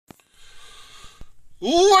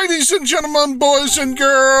Ladies and gentlemen, boys and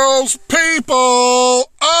girls,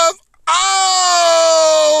 people of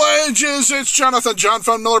all ages, it's Jonathan John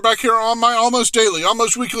Von Miller back here on my almost daily,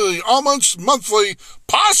 almost weekly, almost monthly,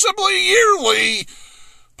 possibly yearly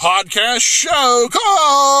podcast show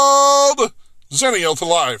called Zennial to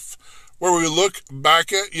Life, where we look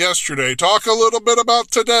back at yesterday, talk a little bit about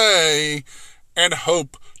today, and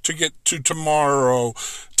hope to get to tomorrow.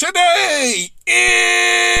 Today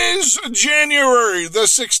is January the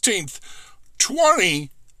 16th,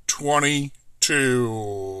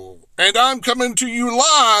 2022. And I'm coming to you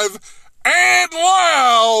live and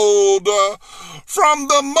loud from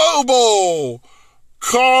the Mobile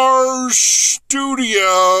Car Studio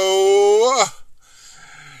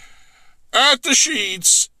at the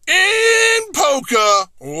Sheets in Polka,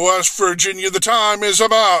 West Virginia. The time is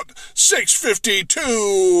about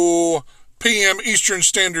 6:52 p.m. Eastern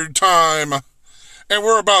Standard Time, and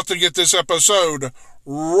we're about to get this episode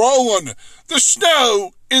rolling. The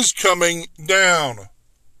snow is coming down.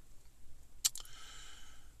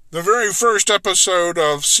 The very first episode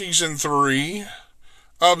of Season 3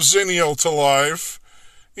 of Zennial to Life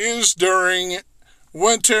is during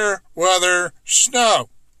winter weather snow.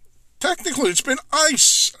 Technically, it's been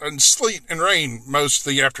ice and sleet and rain most of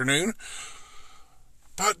the afternoon.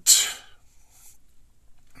 But,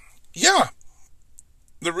 yeah,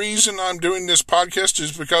 the reason I'm doing this podcast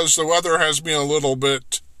is because the weather has me a little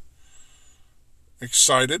bit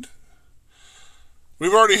excited.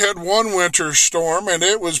 We've already had one winter storm, and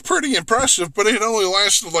it was pretty impressive, but it only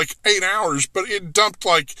lasted like 8 hours. But it dumped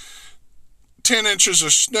like 10 inches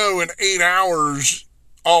of snow in 8 hours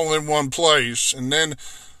all in one place. And then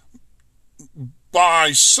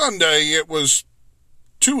by Sunday, it was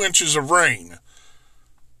 2 inches of rain.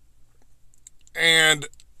 And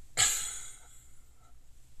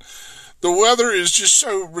the weather is just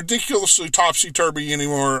so ridiculously topsy-turvy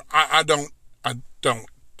anymore. I don't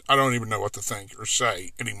even know what to think or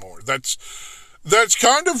say anymore. That's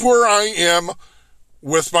kind of where I am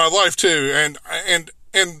with my life too, and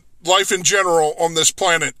life in general on this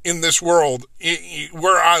planet, in this world,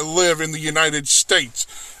 where I live in the United States.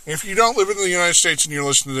 If you don't live in the United States and you're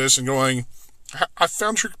listening to this and going, I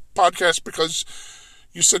found your podcast because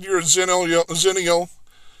you said you're a Zennial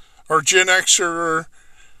or Gen Xer.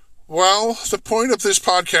 Well, the point of this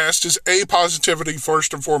podcast is A, positivity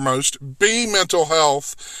first and foremost, B, mental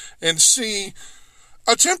health, and C,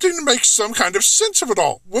 attempting to make some kind of sense of it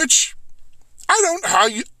all, which I don't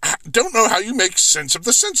know how you make sense of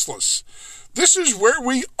the senseless. This is where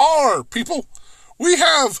we are, people. We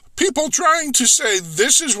have people trying to say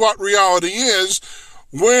this is what reality is,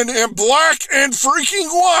 when in black and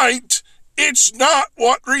freaking white, it's not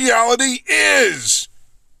what reality is.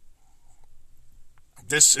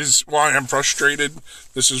 This is why I'm frustrated.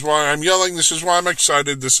 This is why I'm yelling. This is why I'm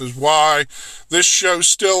excited. This is why this show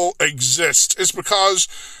still exists. It's because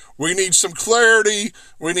we need some clarity.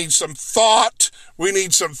 We need some thought. We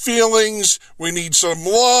need some feelings. We need some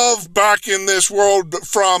love back in this world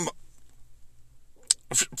from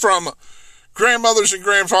grandmothers and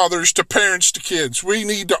grandfathers to parents to kids. We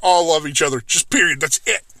need to all love each other. Just period. That's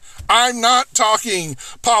it. I'm not talking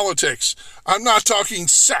politics. I'm not talking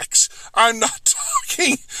sex. I'm not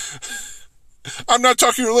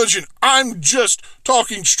talking religion. I'm just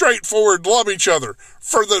talking straightforward love each other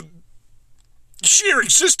for the sheer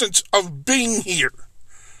existence of being here.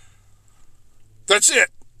 That's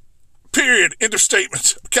it. Period. End of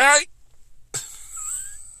statement. Okay?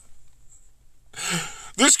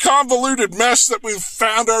 This convoluted mess that we've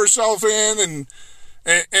found ourselves in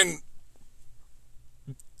and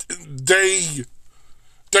day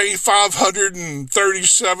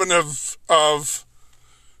 537 of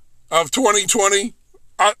 2020.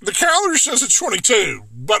 The calendar says it's 22,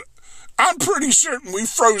 but I'm pretty certain we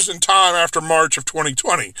froze in time after March of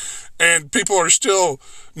 2020, and people are still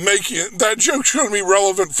making that joke's going to be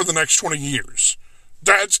relevant for the next 20 years.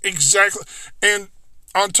 That's exactly, and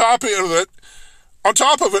on top of it,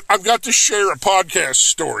 I've got to share a podcast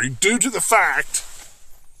story due to the fact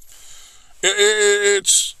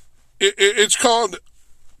it's called,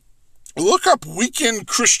 look up Weekend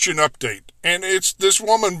Christian Update, and it's this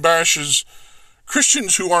woman bashes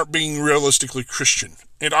Christians who aren't being realistically Christian,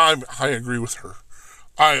 and I agree with her.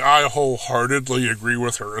 I wholeheartedly agree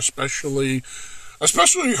with her, especially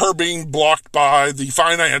her being blocked by the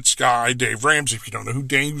finance guy, Dave Ramsey. If you don't know who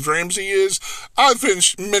Dave Ramsey is, I've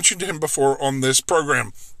mentioned him before on this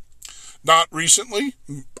program. Not recently.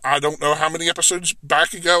 I don't know how many episodes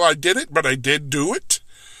back ago I did it, but I did do it.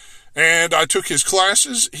 And I took his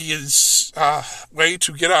classes. He is way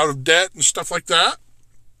to get out of debt and stuff like that.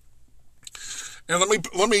 And let me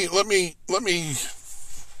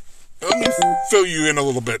let me fill you in a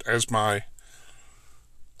little bit as my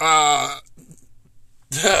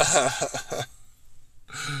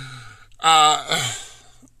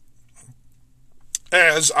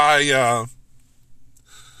as I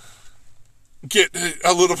get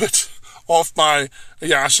a little bit off my,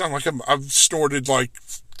 I sound like I've snorted like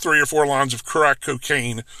 3 or 4 lines of crack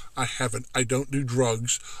cocaine. I haven't. I don't do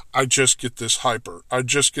drugs. I just get this hyper. I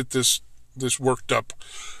just get this worked up.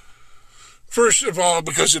 First of all,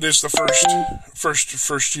 because it is the first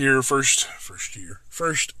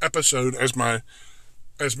episode, as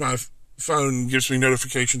my phone gives me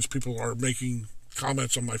notifications, people are making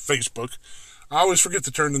comments on my Facebook. I always forget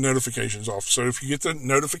to turn the notifications off. So if you get the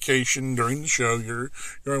notification during the show, you're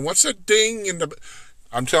going, what's that ding?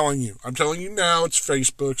 I'm telling you now, it's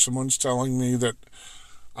Facebook. Someone's telling me that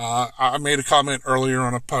I made a comment earlier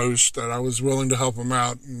on a post that I was willing to help them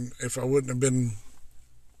out. And if I wouldn't have been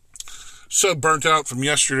so burnt out from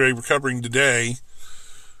yesterday recovering today,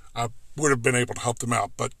 I would have been able to help them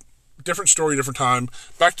out. But different story, different time.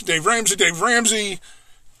 Back to Dave Ramsey. Dave Ramsey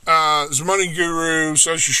is a money guru,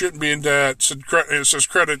 says you shouldn't be in debt, says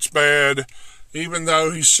credit's bad, even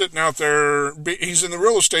though he's sitting out there, he's in the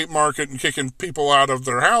real estate market and kicking people out of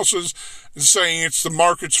their houses and saying it's the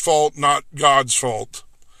market's fault, not God's fault.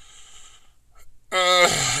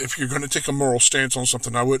 If you're going to take a moral stance on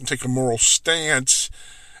something, I wouldn't take a moral stance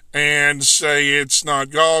and say it's not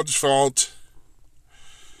God's fault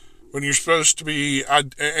when you're supposed to be,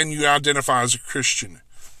 and you identify as a Christian.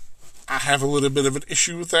 I have a little bit of an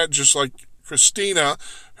issue with that, just like Christina,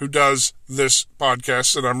 who does this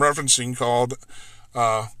podcast that I'm referencing called,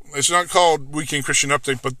 it's not called Weekend Christian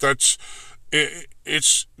Update, but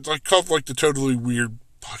it's like called like the Totally Weird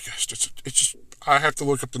Podcast. It's just, I have to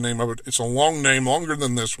look up the name of it. It's a long name, longer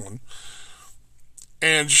than this one.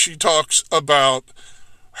 And she talks about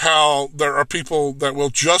how there are people that will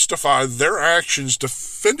justify their actions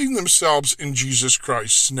defending themselves in Jesus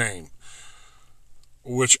Christ's name.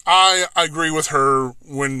 Which I agree with her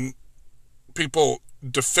when people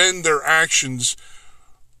defend their actions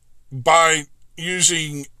by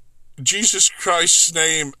using Jesus Christ's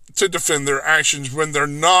name to defend their actions when they're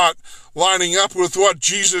not lining up with what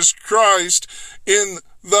Jesus Christ in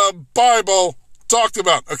the Bible talked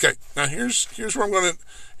about. Okay, now here's where I'm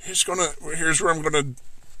gonna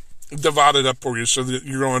divide it up for you so that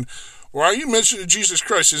you're going, why are you mentioning Jesus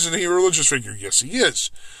Christ? Isn't he a religious figure? Yes, he is.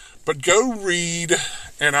 But go read,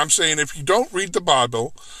 and I'm saying if you don't read the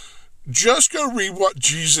Bible, just go read what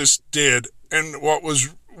Jesus did and what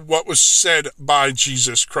was said by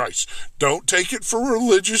Jesus Christ. Don't take it for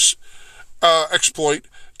religious exploit.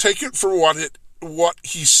 Take it for what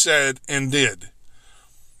he said and did.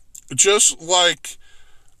 Just like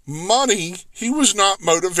money, he was not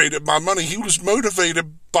motivated by money. He was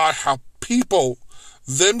motivated by how people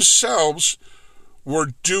themselves were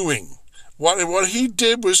doing. What he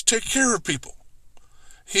did was take care of people.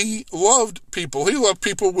 He loved people. He loved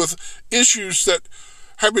people with issues that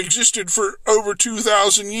have existed for over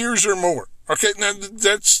 2,000 years or more. Okay, now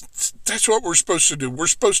that's what we're supposed to do. We're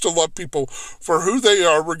supposed to love people for who they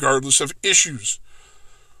are, regardless of issues.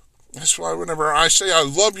 That's why whenever I say I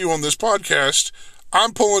love you on this podcast,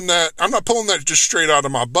 I'm not pulling that just straight out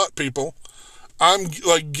of my butt, people. I'm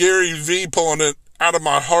like Gary V pulling it out of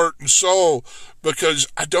my heart and soul, because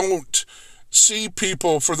I don't see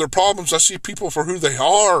people for their problems. I see people for who they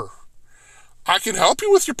are. I can help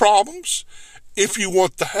you with your problems if you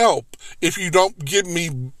want the help. If you don't give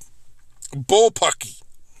me bullpucky.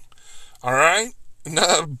 All right?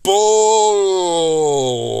 Not bull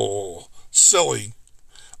silly.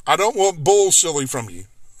 I don't want bull silly from you.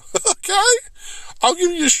 Okay? I'll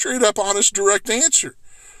give you a straight up, honest, direct answer.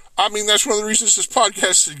 I mean, that's one of the reasons this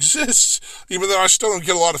podcast exists, even though I still don't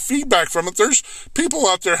get a lot of feedback from it. There's people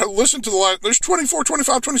out there who listen to there's 24,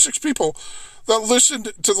 25, 26 people that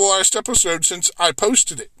listened to the last episode since I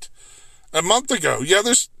posted it a month ago. Yeah,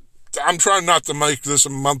 I'm trying not to make this a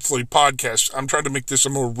monthly podcast. I'm trying to make this a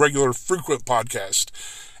more regular, frequent podcast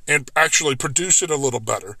and actually produce it a little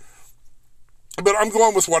better. But I'm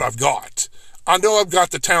going with what I've got. I know I've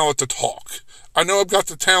got the talent to talk. I know I've got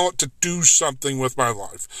the talent to do something with my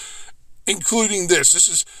life, including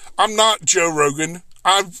this. I'm not Joe Rogan.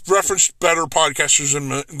 I've referenced better podcasters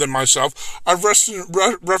than myself. I've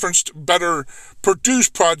referenced better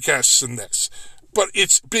produced podcasts than this. But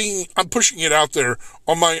I'm pushing it out there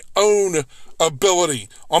on my own ability,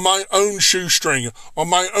 on my own shoestring, on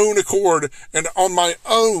my own accord, and on my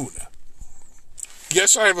own.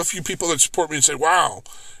 Yes, I have a few people that support me and say, wow,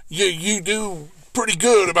 you do pretty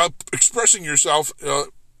good about expressing yourself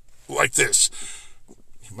like this.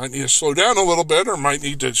 You Might need to slow down a little bit, or might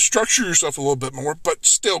need to structure yourself a little bit more, but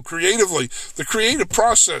still creatively, the creative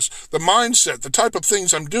process, the mindset, the type of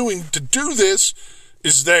things I'm doing to do this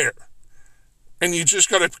is there. And you just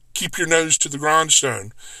got to keep your nose to the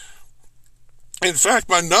grindstone. In fact,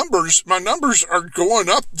 my numbers are going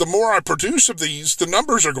up. The more I produce of these, the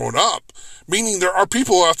numbers are going up. Meaning there are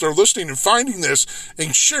people out there listening and finding this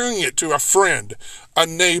and sharing it to a friend, a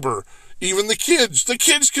neighbor, even the kids. The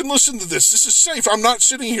kids can listen to this. This is safe. I'm not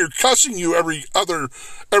sitting here cussing you every other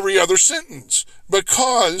sentence,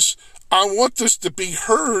 because I want this to be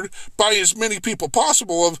heard by as many people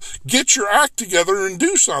possible of get your act together and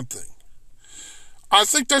do something. I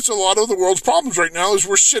think that's a lot of the world's problems right now, is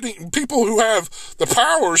people who have the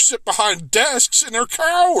power sit behind desks and they're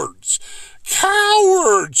cowards.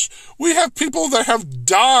 Cowards! We have people that have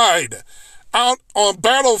died out on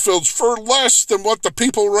battlefields for less than what the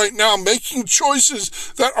people right now making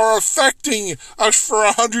choices that are affecting us for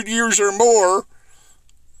 100 years or more,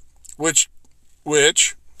 which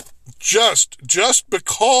just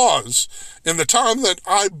because in the time that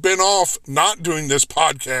I've been off not doing this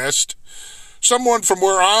podcast, someone from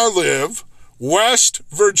where I live, West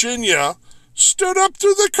Virginia, stood up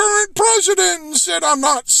to the current president and said, I'm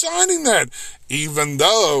not signing that. Even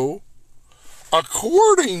though,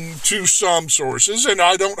 according to some sources, and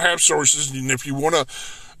I don't have sources, and if you want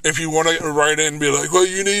to write in and be like, well,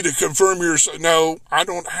 you need to confirm your, no, I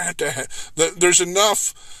don't have to. There's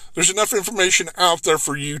enough information out there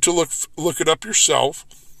for you to look it up yourself.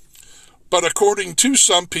 But according to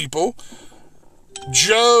some people,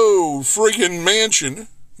 Joe friggin' Manchin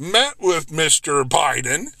met with Mr.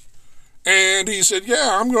 Biden, and he said,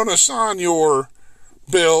 yeah, I'm going to sign your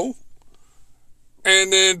bill,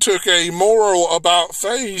 and then took a moral about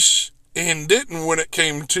face and didn't when it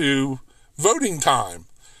came to voting time.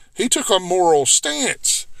 He took a moral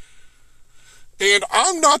stance. And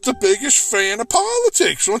I'm not the biggest fan of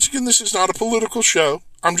politics. Once again, this is not a political show.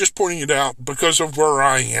 I'm just pointing it out because of where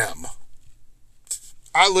I am.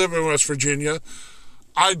 I live in West Virginia.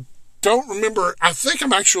 I don't remember. I think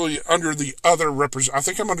I'm actually under the other I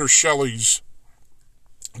think I'm under Shelley's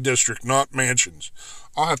district, not Manchin's.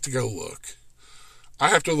 I'll have to go look. I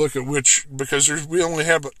have to look at which, because we only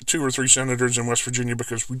have 2 or 3 senators in West Virginia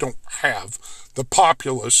because we don't have the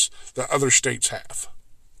populace that other states have.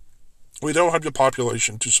 We don't have the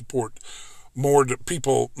population to support more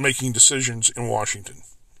people making decisions in Washington.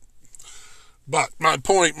 But my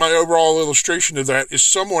point, my overall illustration of that is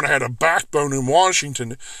someone had a backbone in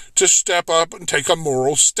Washington to step up and take a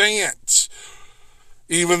moral stance.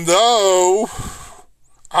 Even though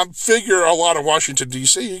I figure a lot of Washington,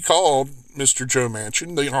 D.C. called Mr. Joe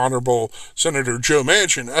Manchin, the Honorable Senator Joe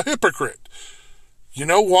Manchin, a hypocrite. You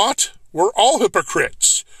know what? We're all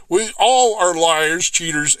hypocrites. We all are liars,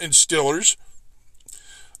 cheaters, and stealers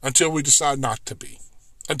until we decide not to be,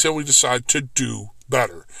 until we decide to do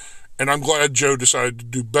better. And I'm glad Joe decided to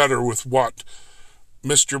do better with what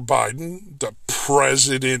Mr. Biden, the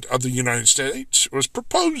President of the United States, was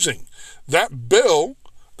proposing. That bill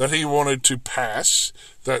that he wanted to pass,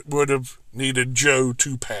 that would have needed Joe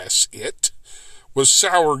to pass it, was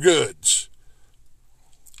sour goods.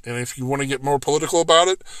 And if you want to get more political about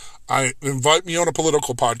it, invite me on a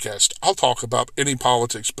political podcast. I'll talk about any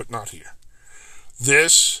politics, but not here.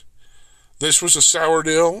 This was a sour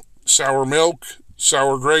deal, sour milk,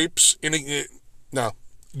 sour grapes, no,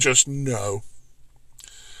 just no.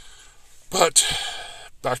 But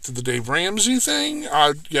back to the Dave Ramsey thing.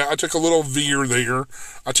 I took a little veer there.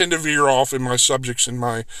 I tend to veer off in my subjects and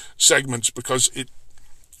my segments because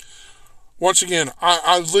once again,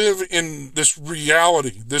 I live in this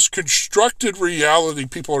reality, this constructed reality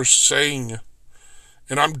people are saying,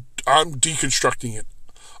 and I'm deconstructing it.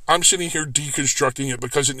 I'm sitting here deconstructing it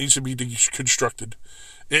because it needs to be deconstructed.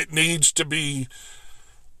 It needs to be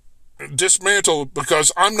dismantled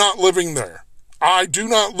because I'm not living there. I do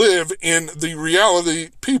not live in the reality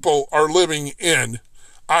people are living in.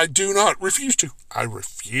 I refuse to. I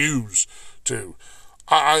refuse to.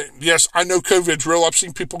 Yes, I know COVID's real. I've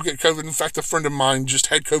seen people get COVID. In fact, a friend of mine just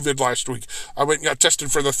had COVID last week. I went and got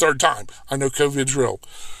tested for the 3rd time. I know COVID's real.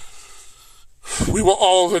 We will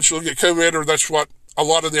all eventually get COVID, or that's what a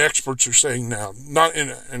lot of the experts are saying now.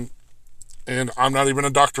 And I'm not even a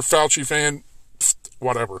Dr. Fauci fan.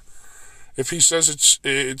 Whatever. If he says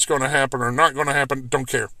it's going to happen or not going to happen, don't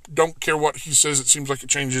care. Don't care what he says. It seems like it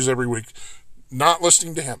changes every week. Not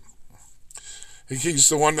listening to him. He's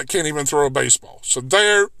the one that can't even throw a baseball. So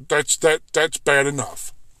that's bad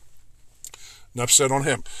enough. Enough said on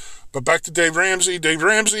him. But back to Dave Ramsey. Dave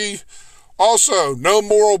Ramsey, also, no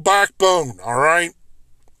moral backbone, all right?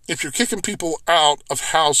 if you're kicking people out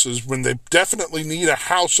of houses when they definitely need a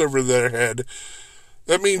house over their head,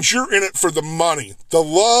 that means you're in it for the money. The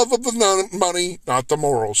love of the money, not the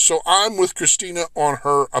morals. So I'm with Christina on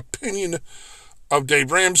her opinion of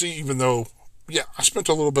Dave Ramsey, even though, yeah, I spent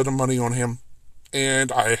a little bit of money on him,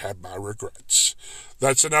 and I have my regrets.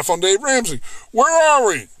 That's enough on Dave Ramsey. Where are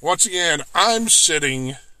we? Once again, I'm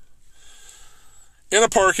sitting in a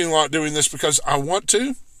parking lot doing this because I want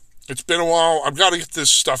to. It's been a while. I've got to get this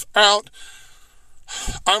stuff out.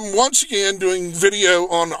 I'm once again doing video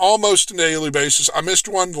on almost a daily basis. I missed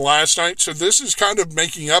one last night, so this is kind of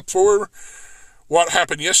making up for what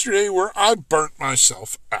happened yesterday where I burnt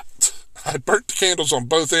myself out. I burnt the candles on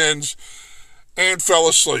both ends and fell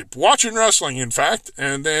asleep. Watching wrestling, in fact.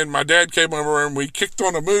 And then my dad came over and we kicked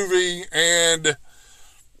on a movie and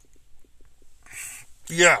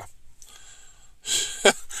yeah.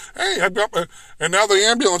 Hey, and now the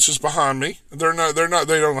ambulance is behind me. They don't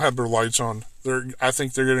have their lights on. I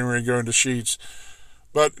think they're getting ready to go into sheets.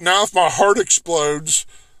 But now if my heart explodes,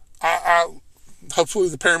 I hopefully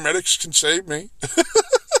the paramedics can save me.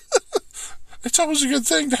 It's always a good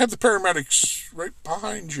thing to have the paramedics right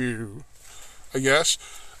behind you, I guess.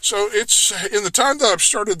 So it's, in the time that I've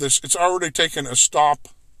started this, it's already taken a stop.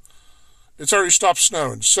 It's already stopped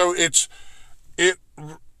snowing. So this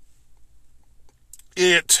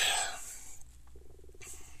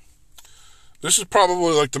is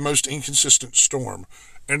probably like the most inconsistent storm,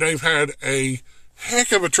 and they've had a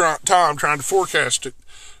heck of a time trying to forecast it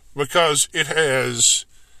because it has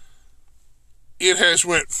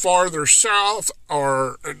went farther south,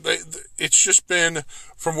 or it's just been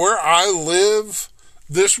from where I live.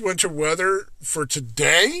 This winter weather for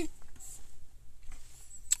today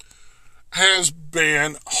has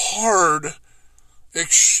been hard,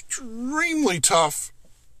 extremely tough.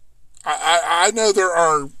 I know there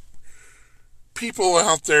are people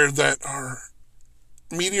out there that are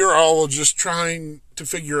meteorologists trying to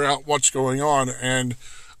figure out what's going on, and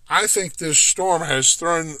I think this storm has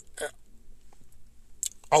thrown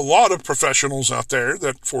a lot of professionals out there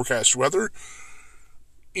that forecast weather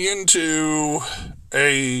into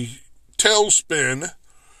a tailspin.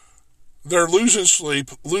 They're losing sleep,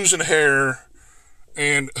 losing hair,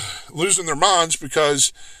 and losing their minds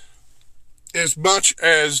because as much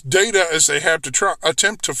as data as they have to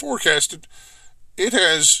attempt to forecast it,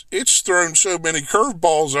 it's thrown so many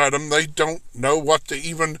curveballs at them they don't know what to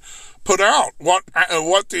even put out. What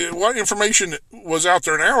information was out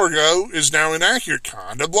there an hour ago is now inaccurate,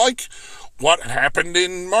 kind of like what happened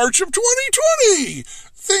in March of 2020.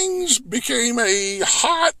 Things became a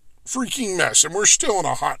hot freaking mess, and we're still in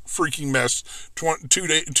a hot freaking mess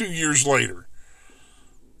 2 years later.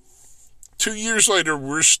 2 years later,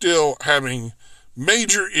 we're still having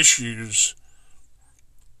major issues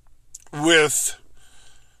with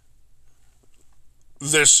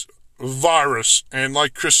this virus. And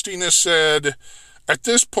like Christina said, at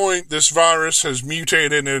this point, this virus has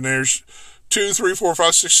mutated and there's 2, 3, 4,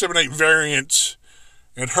 5, 6, 7, 8 variants.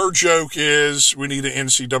 And her joke is we need an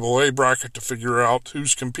NCAA bracket to figure out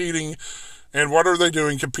who's competing and what are they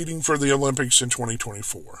doing competing for the Olympics in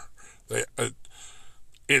 2024.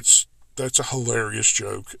 That's a hilarious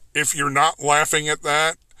joke. If you're not laughing at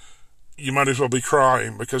that, you might as well be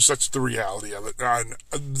crying because that's the reality of it.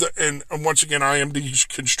 And once again, I am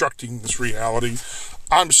deconstructing this reality.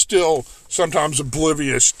 I'm still sometimes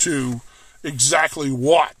oblivious to exactly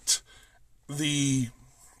what the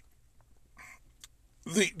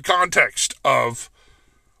context of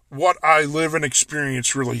what I live and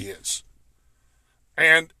experience really is.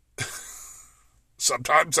 And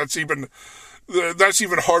sometimes that's even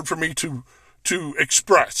hard for me to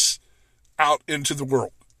express out into the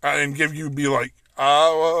world and be like,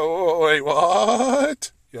 oh, wait,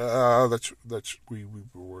 what? Yeah, we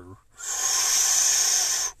were,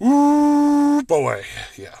 ooh, boy,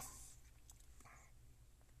 yeah.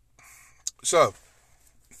 So,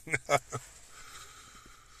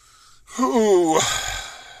 ooh,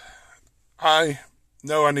 I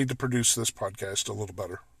know I need to produce this podcast a little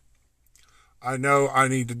better. I know I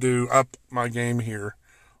need to do up my game here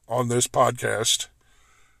on this podcast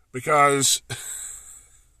because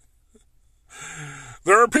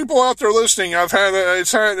there are people out there listening.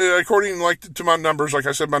 According to my numbers, like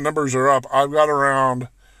I said, my numbers are up. I've got around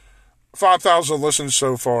 5,000 listens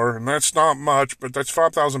so far, and that's not much, but that's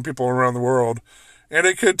 5,000 people around the world. And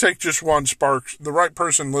it could take just one spark. The right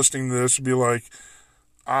person listening to this would be like,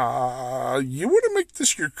 you want to make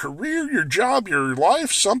this your career, your job, your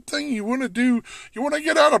life, something you want to do. You want to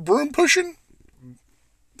get out of broom pushing.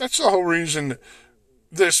 That's the whole reason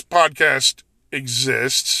this podcast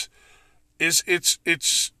exists. It's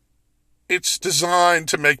It's designed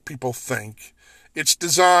to make people think. It's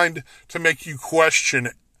designed to make you question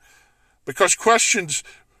it. Because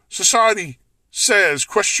society says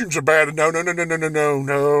questions are bad. No.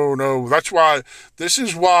 This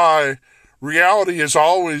is why reality is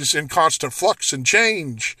always in constant flux and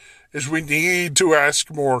change, is we need to ask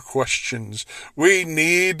more questions. We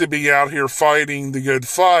need to be out here fighting the good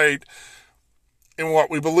fight in what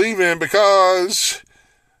we believe in, because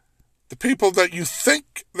the people that you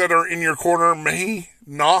think that are in your corner may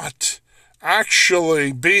not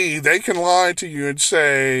actually be. They can lie to you and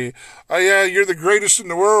say, oh yeah, you're the greatest in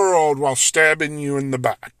the world, while stabbing you in the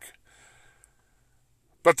back.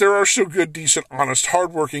 But there are still good, decent, honest,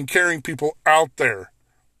 hardworking, caring people out there.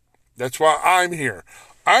 That's why I'm here.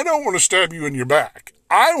 I don't want to stab you in your back.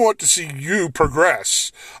 I want to see you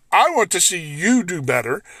progress. I want to see you do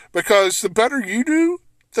better, because the better you do,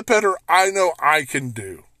 the better I know I can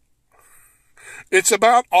do. It's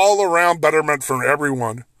about all around betterment for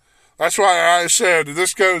everyone. That's why I said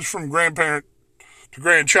this goes from grandparent to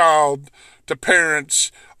grandchild to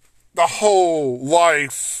parents, the whole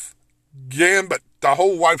life gambit, the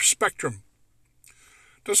whole life spectrum.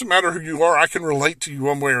 Doesn't matter who you are, I can relate to you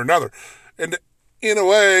one way or another. And in a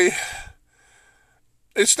way,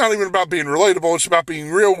 it's not even about being relatable, it's about being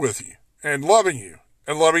real with you and loving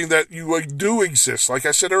that you do exist. Like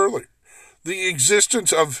I said earlier, the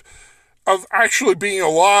existence of actually being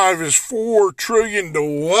alive is 4 trillion to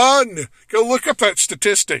 1. Go look up that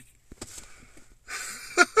statistic.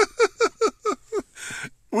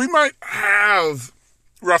 We might have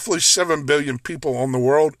roughly 7 billion people on the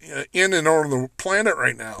world, in and on the planet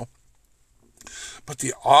right now. But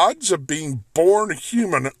the odds of being born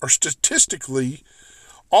human are statistically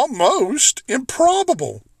almost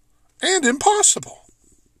improbable and impossible.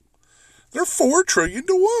 They're 4 trillion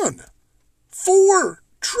to 1. 4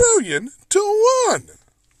 trillion to 1.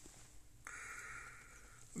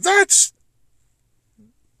 That's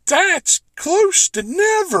close to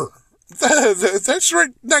never. That's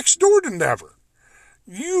right next door to never.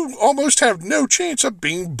 You almost have no chance of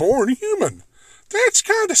being born human. That's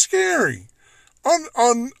kind of scary.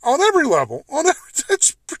 On every level.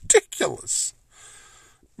 That's ridiculous.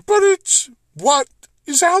 But it's what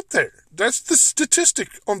is out there. That's the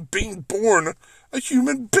statistic on being born a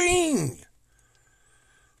human being.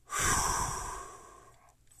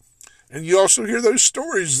 And you also hear those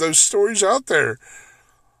stories out there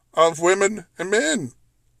of women and men,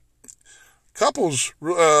 couples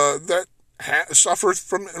that suffer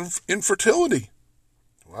from infertility.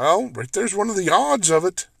 Well, right there's one of the odds of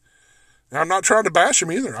it. Now, I'm not trying to bash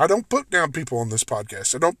them either. I don't put down people on this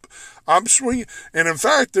podcast. I'm swinging. And in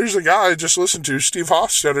fact, there's a guy I just listened to, Steve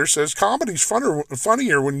Hofstetter, says comedy's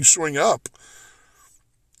funnier when you swing up.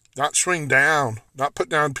 Not swing down, not put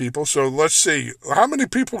down people. So let's see. How many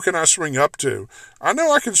people can I swing up to? I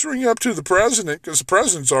know I can swing up to the president, because the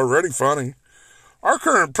president's already funny. Our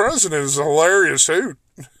current president is a hilarious hoot.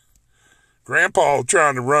 Grandpa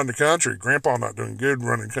trying to run the country. Grandpa not doing good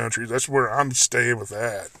running the country. That's where I'm staying with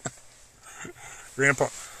that. Grandpa.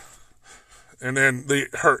 And then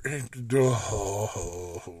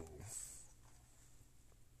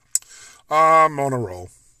I'm on a roll.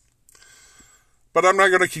 But I'm not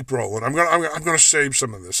going to keep rolling. I'm going to save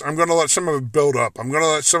some of this. I'm going to let some of it build up. I'm going to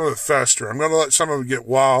let some of it fester. I'm going to let some of it get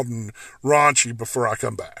wild and raunchy before I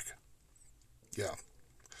come back. Yeah.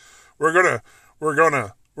 We're going to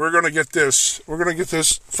get this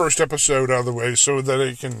first episode out of the way so that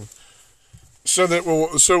it can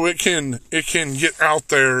get out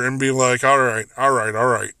there and be like, all right.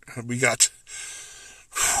 We got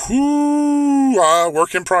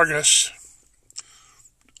work in progress.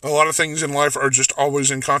 A lot of things in life are just always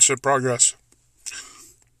in constant progress.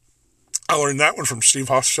 I learned that one from Steve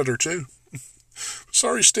Hofstetter too.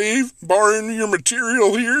 Sorry, Steve, borrowing your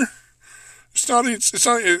material here. It's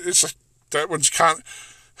that one's kind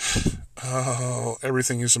of,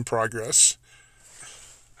 everything is in progress.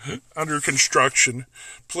 Under construction.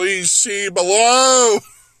 Please see below.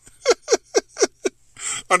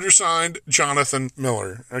 Undersigned, Jonathan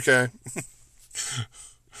Miller. Okay.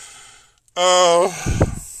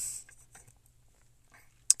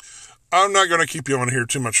 I'm not going to keep you on here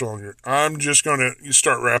too much longer. I'm just going to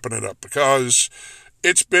start wrapping it up, because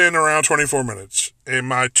it's been around 24 minutes. And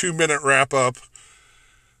my 2-minute wrap up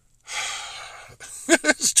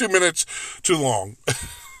is 2 minutes too long.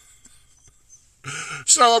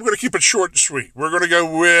 So I'm going to keep it short and sweet. We're going to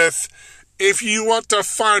go with, if you want to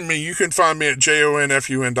find me, you can find me at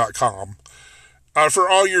jonfun.com. For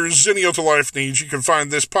all your Zennial to Life needs, you can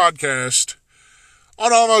find this podcast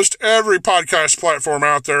on almost every podcast platform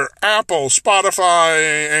out there: Apple,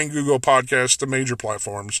 Spotify, and Google Podcasts, the major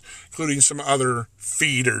platforms, including some other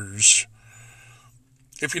feeders.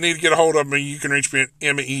 If you need to get a hold of me, you can reach me at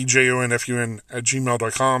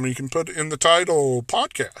mejonfun@gmail.com. You can put in the title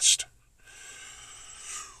podcast.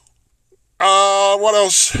 What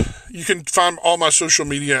else? You can find all my social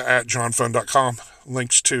media at johnfun.com.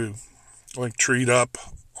 Links to Linktree up,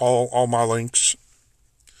 all my links.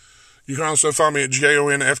 You can also find me at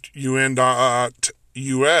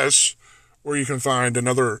jonfun.us, where you can find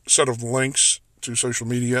another set of links to social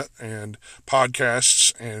media and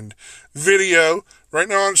podcasts and video. Right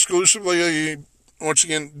now, I'm exclusively, once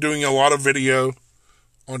again, doing a lot of video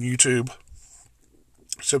on YouTube.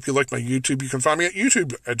 So if you like my YouTube, you can find me at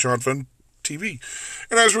YouTube at JohnFunTV.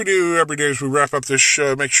 And as we do every day as we wrap up this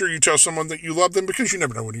show, make sure you tell someone that you love them, because you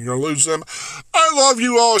never know when you're going to lose them. I love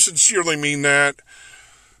you all. I sincerely mean that.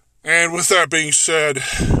 And with that being said,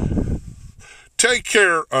 take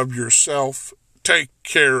care of yourself. Take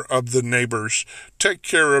care of the neighbors. Take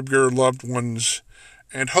care of your loved ones.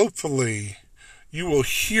 And hopefully you will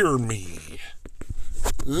hear me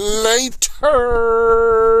later.